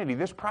Christianity,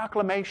 this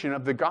proclamation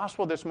of the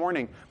gospel this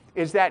morning,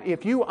 is that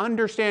if you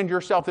understand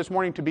yourself this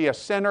morning to be a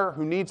sinner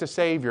who needs a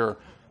Savior,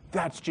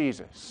 that's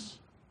Jesus.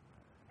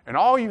 And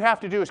all you have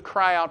to do is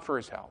cry out for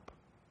His help.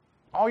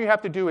 All you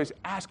have to do is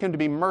ask Him to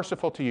be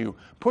merciful to you.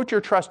 Put your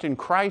trust in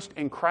Christ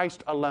and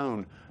Christ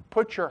alone.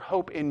 Put your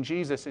hope in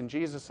Jesus and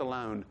Jesus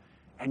alone,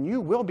 and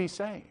you will be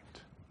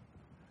saved.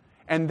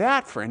 And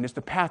that, friend, is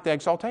the path to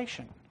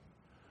exaltation.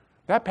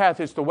 That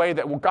path is the way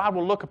that God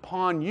will look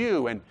upon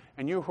you, and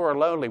you who are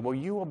lowly,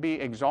 you will be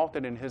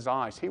exalted in His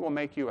eyes. He will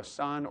make you a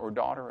son or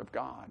daughter of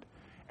God.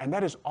 And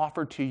that is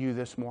offered to you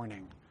this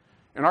morning.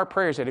 And our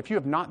prayer is that if you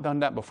have not done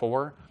that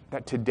before,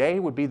 that today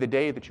would be the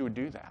day that you would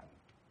do that.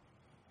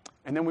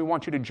 And then we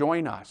want you to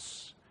join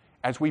us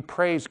as we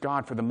praise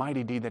God for the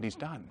mighty deed that He's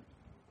done.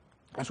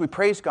 As we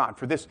praise God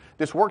for this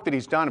work that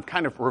He's done of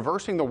kind of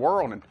reversing the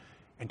world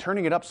and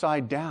turning it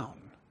upside down,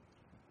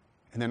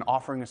 and then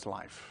offering us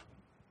life.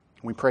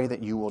 We pray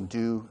that you will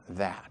do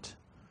that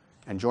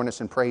and join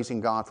us in praising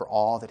God for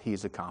all that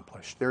He's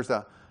accomplished. There's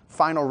a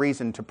final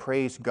reason to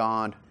praise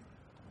God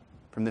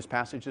from this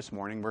passage this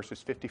morning,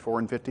 verses 54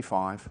 and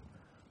 55.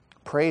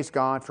 Praise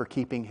God for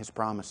keeping His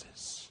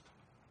promises.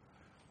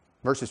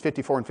 Verses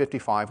 54 and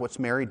 55, what's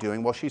Mary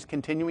doing? Well, she's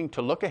continuing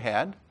to look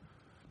ahead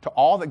to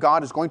all that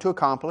God is going to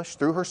accomplish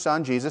through her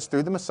Son, Jesus,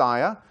 through the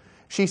Messiah.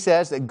 She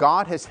says that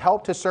God has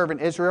helped His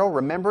servant Israel,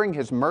 remembering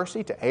His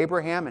mercy to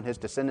Abraham and his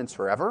descendants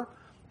forever,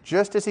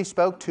 just as He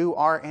spoke to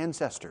our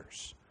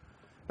ancestors.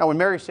 Now, when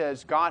Mary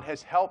says God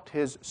has helped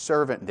His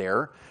servant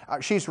there,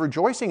 she's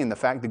rejoicing in the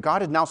fact that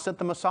God has now sent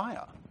the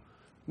Messiah,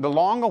 the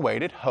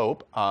long-awaited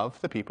hope of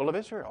the people of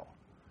Israel.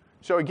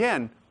 So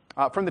again,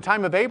 from the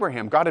time of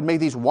Abraham, God had made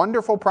these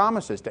wonderful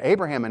promises to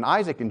Abraham and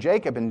Isaac and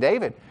Jacob and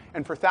David.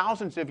 And for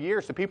thousands of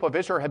years, the people of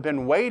Israel had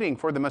been waiting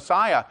for the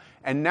Messiah.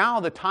 And now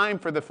the time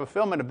for the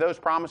fulfillment of those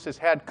promises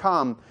had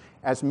come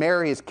as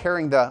Mary is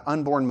carrying the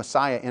unborn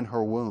Messiah in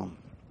her womb.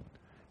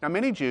 Now,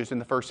 many Jews in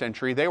the first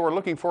century, they were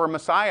looking for a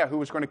Messiah who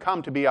was going to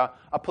come to be a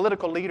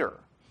political leader.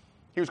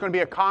 He was going to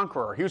be a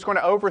conqueror. He was going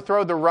to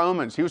overthrow the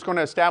Romans. He was going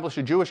to establish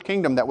a Jewish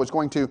kingdom that was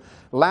going to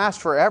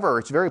last forever.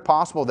 It's very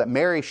possible that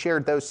Mary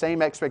shared those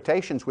same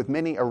expectations with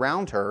many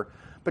around her.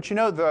 But you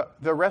know,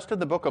 the rest of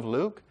the book of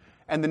Luke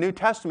and the New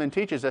Testament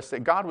teaches us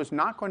that God was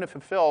not going to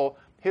fulfill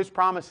His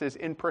promises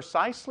in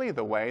precisely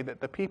the way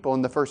that the people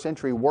in the first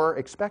century were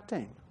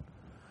expecting.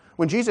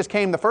 When Jesus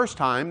came the first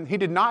time, He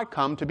did not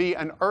come to be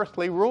an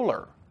earthly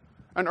ruler,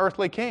 an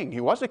earthly king.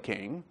 He was a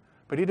king,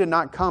 but He did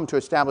not come to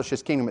establish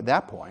His kingdom at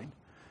that point.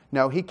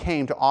 No, He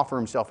came to offer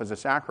Himself as a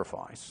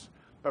sacrifice.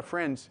 But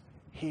friends,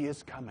 He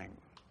is coming.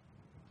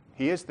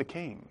 He is the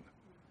King.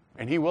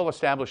 And He will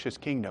establish His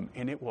kingdom,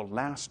 and it will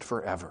last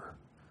forever.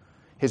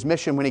 His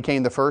mission when He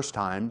came the first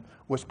time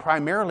was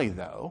primarily,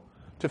 though,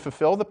 to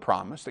fulfill the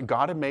promise that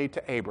God had made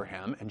to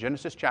Abraham in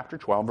Genesis chapter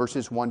 12,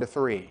 verses 1 to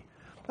 3.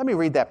 Let me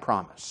read that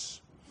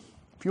promise.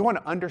 If you want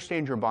to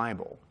understand your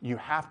Bible, you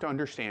have to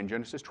understand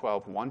Genesis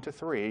 12, 1 to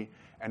 3,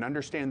 and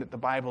understand that the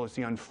Bible is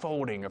the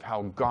unfolding of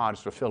how God is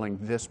fulfilling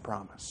this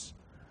promise.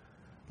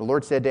 The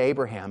Lord said to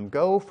Abraham,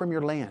 "Go from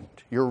your land,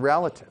 your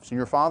relatives, and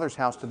your father's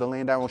house to the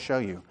land I will show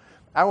you.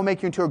 I will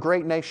make you into a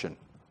great nation.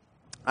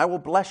 I will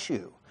bless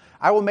you.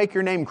 I will make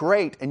your name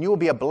great, and you will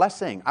be a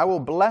blessing. I will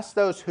bless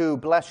those who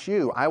bless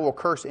you. I will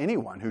curse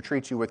anyone who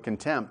treats you with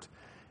contempt.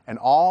 And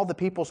all the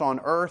peoples on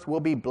earth will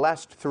be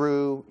blessed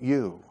through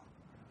you."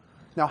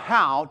 Now,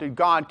 how did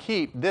God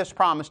keep this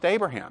promise to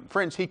Abraham?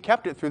 Friends, He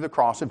kept it through the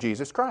cross of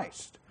Jesus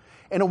Christ.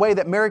 In a way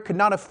that Mary could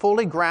not have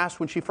fully grasped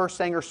when she first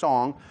sang her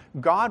song,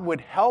 God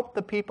would help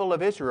the people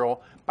of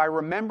Israel by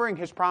remembering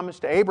His promise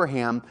to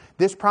Abraham,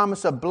 this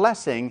promise of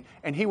blessing,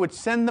 and He would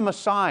send the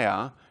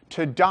Messiah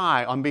to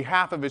die on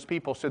behalf of His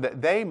people so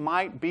that they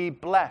might be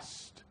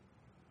blessed,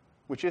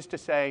 which is to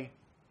say,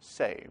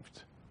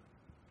 saved,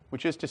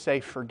 which is to say,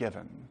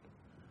 forgiven,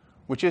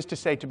 which is to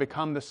say to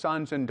become the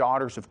sons and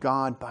daughters of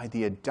God by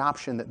the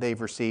adoption that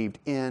they've received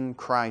in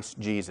Christ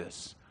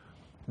Jesus.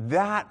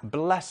 That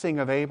blessing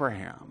of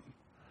Abraham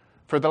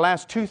for the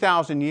last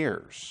 2,000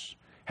 years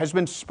has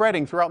been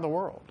spreading throughout the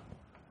world.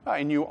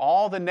 And you,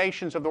 all the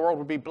nations of the world,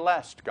 will be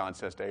blessed, God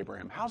says to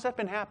Abraham. How's that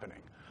been happening?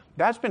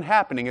 That's been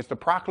happening as the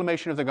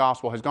proclamation of the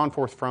gospel has gone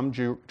forth from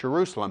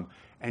Jerusalem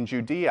and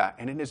Judea,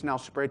 and it is now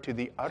spread to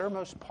the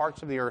uttermost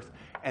parts of the earth.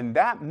 And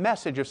that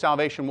message of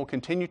salvation will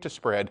continue to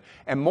spread,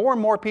 and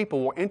more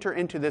people will enter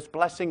into this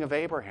blessing of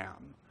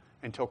Abraham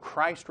until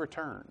Christ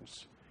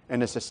returns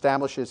and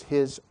establishes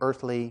His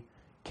earthly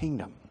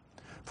kingdom.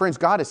 Friends,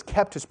 God has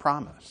kept His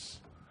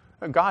promise.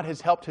 God has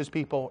helped His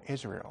people,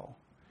 Israel.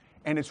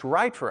 And it's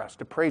right for us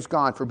to praise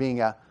God for being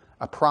a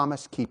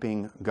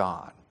promise-keeping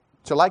God.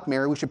 So like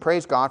Mary, we should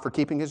praise God for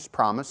keeping His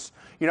promise.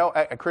 You know,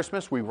 at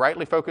Christmas, we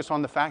rightly focus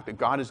on the fact that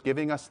God is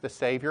giving us the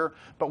Savior,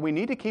 but we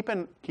need to keep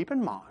in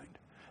mind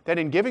that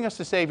in giving us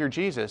the Savior,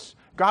 Jesus,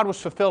 God was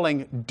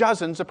fulfilling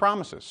dozens of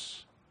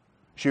promises.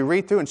 As you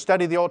read through and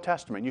study the Old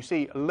Testament, you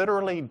see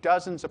literally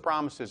dozens of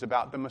promises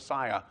about the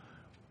Messiah,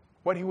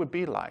 what He would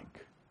be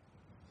like,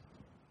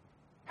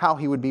 how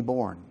He would be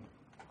born,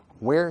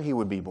 where He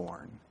would be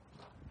born.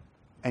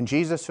 And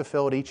Jesus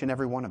fulfilled each and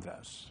every one of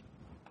those.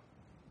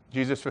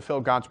 Jesus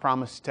fulfilled God's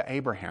promise to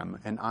Abraham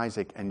and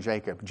Isaac and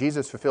Jacob.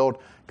 Jesus fulfilled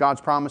God's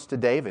promise to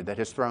David that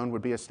his throne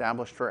would be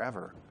established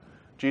forever.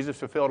 Jesus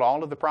fulfilled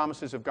all of the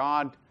promises of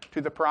God to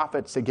the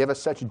prophets that give us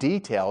such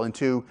detail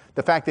into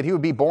the fact that He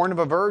would be born of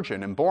a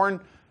virgin and born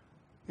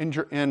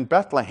in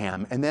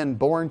Bethlehem and then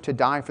born to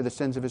die for the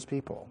sins of His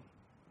people.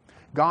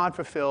 God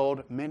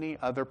fulfilled many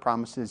other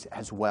promises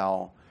as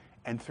well.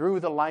 And through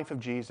the life of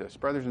Jesus,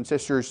 brothers and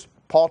sisters,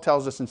 Paul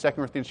tells us in 2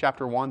 Corinthians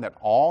chapter 1 that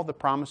all the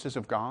promises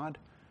of God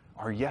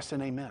are yes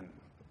and amen.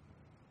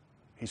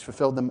 He's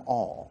fulfilled them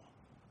all.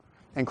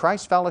 In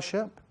Christ's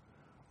fellowship,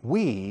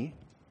 we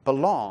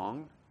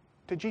belong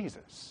to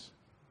Jesus.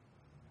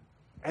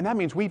 And that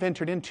means we've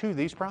entered into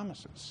these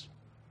promises.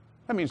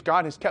 That means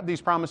God has kept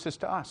these promises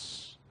to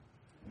us.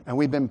 And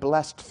we've been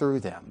blessed through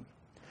them.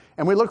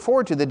 And we look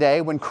forward to the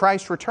day when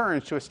Christ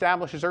returns to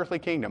establish His earthly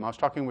kingdom. I was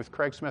talking with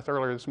Craig Smith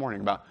earlier this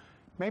morning about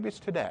maybe it's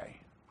today.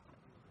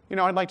 You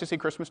know, I'd like to see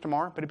Christmas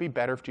tomorrow, but it'd be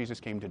better if Jesus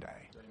came today.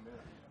 Amen.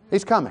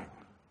 He's coming.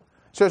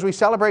 So as we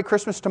celebrate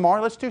Christmas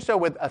tomorrow, let's do so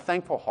with a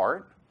thankful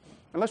heart.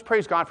 And let's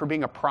praise God for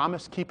being a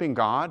promise-keeping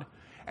God.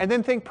 And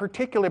then think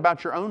particularly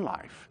about your own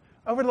life.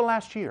 Over the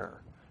last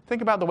year,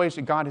 think about the ways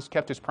that God has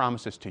kept His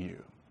promises to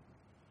you.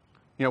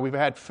 You know, we've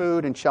had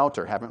food and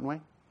shelter, haven't we?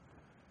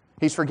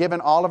 He's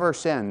forgiven all of our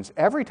sins.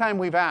 Every time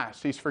we've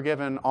asked, He's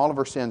forgiven all of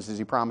our sins, as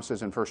He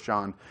promises in 1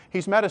 John.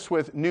 He's met us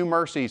with new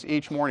mercies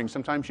each morning.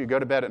 Sometimes you go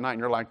to bed at night and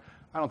you're like,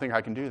 I don't think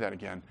I can do that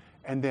again.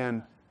 And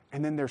then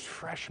there's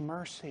fresh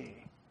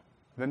mercy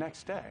the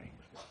next day.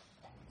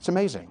 It's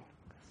amazing.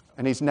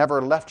 And He's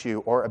never left you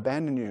or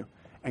abandoned you.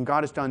 And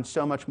God has done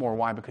so much more.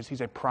 Why? Because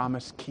He's a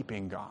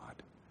promise-keeping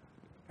God.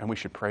 And we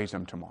should praise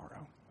Him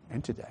tomorrow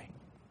and today.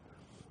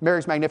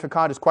 Mary's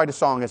Magnificat is quite a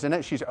song, isn't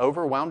it? She's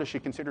overwhelmed as she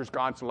considers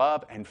God's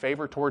love and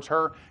favor towards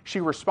her.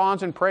 She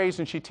responds in praise,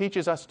 and she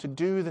teaches us to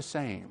do the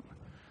same.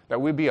 That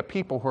we be a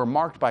people who are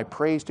marked by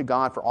praise to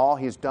God for all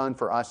He has done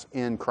for us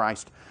in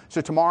Christ.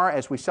 So tomorrow,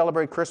 as we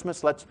celebrate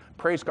Christmas, let's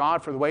praise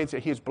God for the ways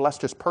that He has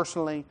blessed us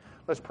personally.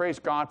 Let's praise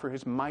God for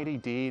His mighty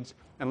deeds.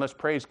 And let's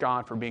praise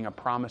God for being a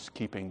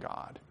promise-keeping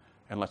God.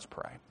 And let's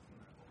pray.